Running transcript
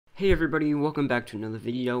Hey everybody, welcome back to another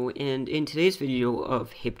video, and in today's video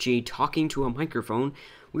of HipG talking to a microphone,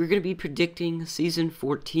 we're going to be predicting Season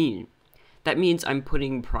 14. That means I'm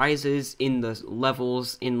putting prizes in the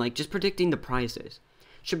levels, just predicting the prizes.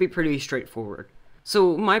 Should be pretty straightforward.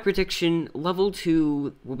 So my prediction, level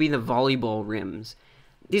 2 will be the volleyball rims.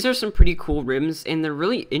 These are some pretty cool rims, and they're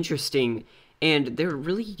really interesting, and they're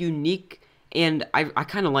really unique, and I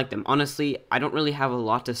kind of like them. Honestly, I don't really have a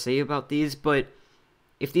lot to say about these, but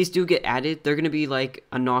if these do get added, they're going to be like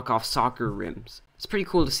a knockoff soccer rims. It's pretty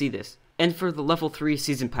cool to see this. And for the level 3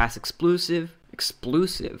 season pass exclusive,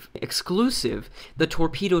 the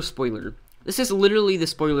torpedo spoiler. This is literally the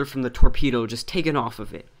spoiler from the torpedo just taken off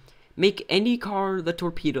of it. Make any car the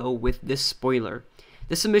torpedo with this spoiler.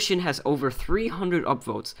 This submission has over 300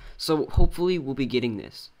 upvotes, so hopefully we'll be getting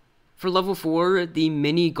this. For level 4, the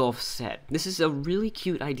mini golf set. This is a really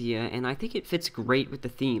cute idea, and I think it fits great with the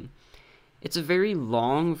theme. It's a very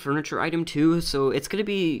long furniture item too, so it's going to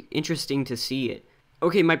be interesting to see it.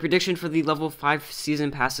 Okay, my prediction for the level 5 season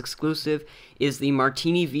pass exclusive is the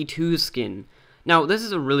Martini V2 skin. Now, this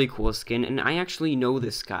is a really cool skin, and I actually know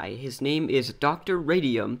this guy. His name is Dr.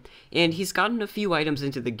 Radium, and he's gotten a few items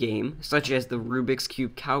into the game, such as the Rubik's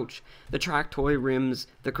Cube couch, the track toy rims,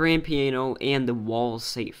 the grand piano, and the wall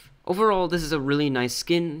safe. Overall, this is a really nice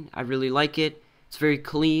skin. I really like it. It's very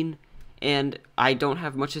clean, and I don't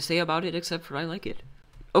have much to say about it except for I like it.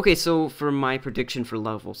 Okay, so for my prediction for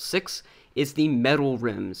level 6 is the metal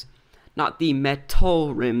rims. Not the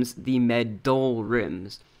metal rims, the medal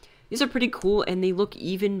rims. These are pretty cool, and they look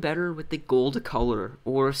even better with the gold color,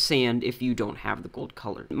 or sand if you don't have the gold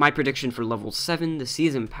color. My prediction for level 7, the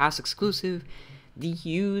season pass exclusive, the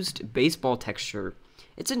used baseball texture.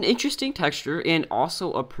 It's an interesting texture, and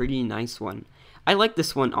also a pretty nice one. I like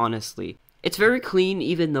this one, honestly. It's very clean,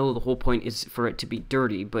 even though the whole point is for it to be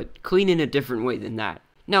dirty, but clean in a different way than that.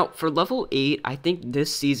 Now, for level 8, I think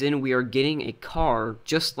this season we are getting a car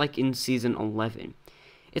just like in Season 11.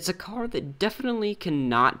 It's a car that definitely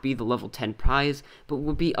cannot be the level 10 prize, but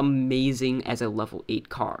would be amazing as a level 8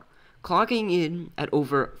 car. Clocking in at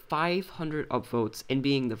over 500 upvotes and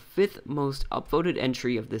being the 5th most upvoted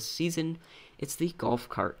entry of this season, it's the golf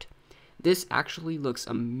cart. This actually looks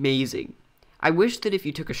amazing. I wish that if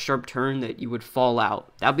you took a sharp turn that you would fall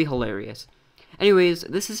out. That'd be hilarious. Anyways,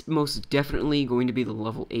 this is most definitely going to be the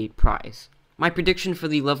level 8 prize. My prediction for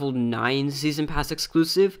the level 9 season pass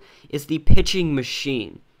exclusive is the pitching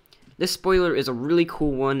machine. This spoiler is a really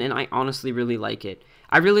cool one, and I honestly really like it.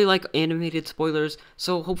 I really like animated spoilers,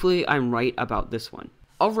 so hopefully I'm right about this one.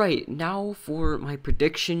 Alright, now for my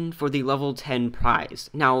prediction for the level 10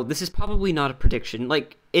 prize. Now, this is probably not a prediction.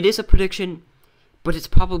 It is a prediction, but it's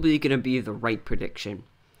probably going to be the right prediction.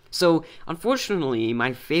 So, unfortunately,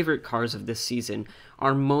 my favorite cars of this season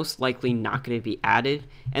are most likely not going to be added,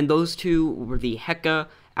 and those two were the Heka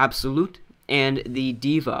Absolute and the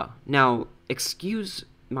Diva. Now, excuse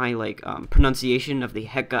my, pronunciation of the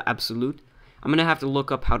Heka Absolute. I'm going to have to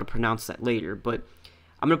look up how to pronounce that later, but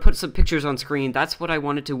I'm going to put some pictures on screen. That's what I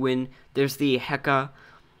wanted to win. There's the Heka,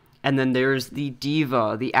 and then there's the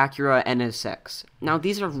Diva, the Acura NSX. Now,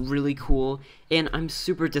 these are really cool, and I'm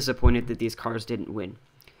super disappointed that these cars didn't win.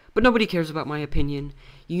 But nobody cares about my opinion.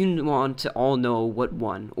 You want to all know what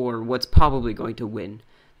won, or what's probably going to win.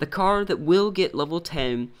 The car that will get level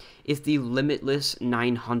 10 is the Limitless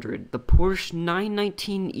 900, the Porsche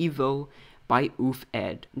 919 Evo by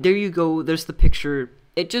UFED. There you go, there's the picture.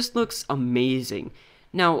 It just looks amazing.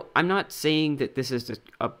 Now, I'm not saying that this is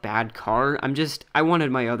a bad car, I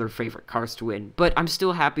wanted my other favorite cars to win, but I'm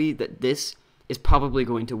still happy that this is probably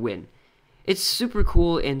going to win. It's super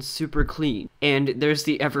cool and super clean, and there's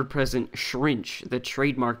the ever-present Shrinch, the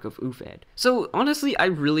trademark of UFED. So, honestly, I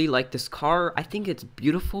really like this car. I think it's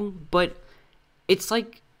beautiful, but it's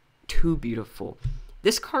too beautiful.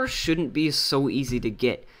 This car shouldn't be so easy to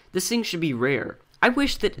get. This thing should be rare. I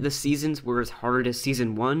wish that the seasons were as hard as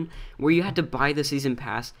Season 1, where you had to buy the season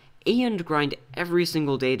pass and grind every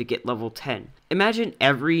single day to get level 10. Imagine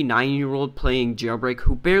every 9-year-old playing Jailbreak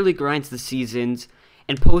who barely grinds the seasons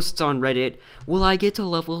and posts on Reddit, "Will I get to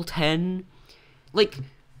level 10?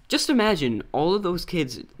 Just imagine all of those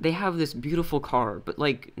kids, they have this beautiful car, but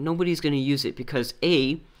nobody's gonna use it because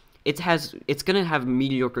A, it's gonna have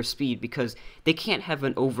mediocre speed because they can't have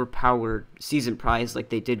an overpowered season prize like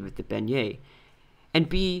they did with the beignet. And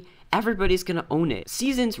B, everybody's gonna own it.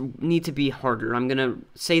 Seasons need to be harder. I'm gonna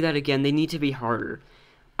say that again, they need to be harder.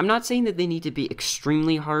 I'm not saying that they need to be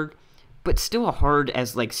extremely hard, but still hard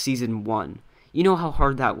as Season 1. You know how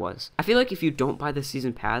hard that was. I feel like if you don't buy the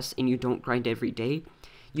season pass and you don't grind every day,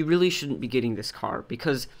 you really shouldn't be getting this car,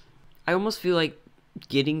 because I almost feel like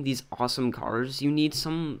getting these awesome cars, you need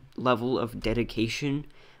some level of dedication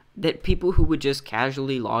that people who would just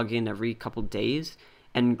casually log in every couple days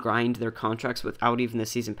and grind their contracts without even the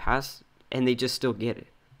season pass, and they just still get it.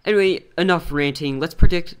 Anyway, enough ranting. Let's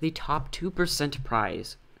predict the top 2%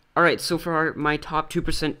 prize. Alright, so for my top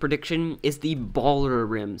 2% prediction is the baller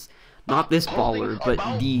rims. Not this baller,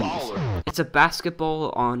 but these. It's a basketball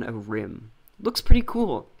on a rim. Looks pretty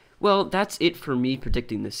cool. Well, that's it for me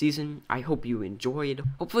predicting the season. I hope you enjoyed.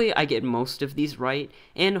 Hopefully I get most of these right,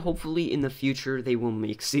 and hopefully in the future they will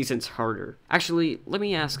make seasons harder. Actually, let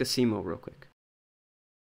me ask Asimo real quick.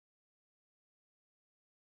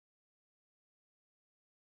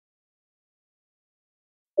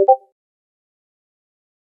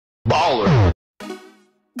 Baller.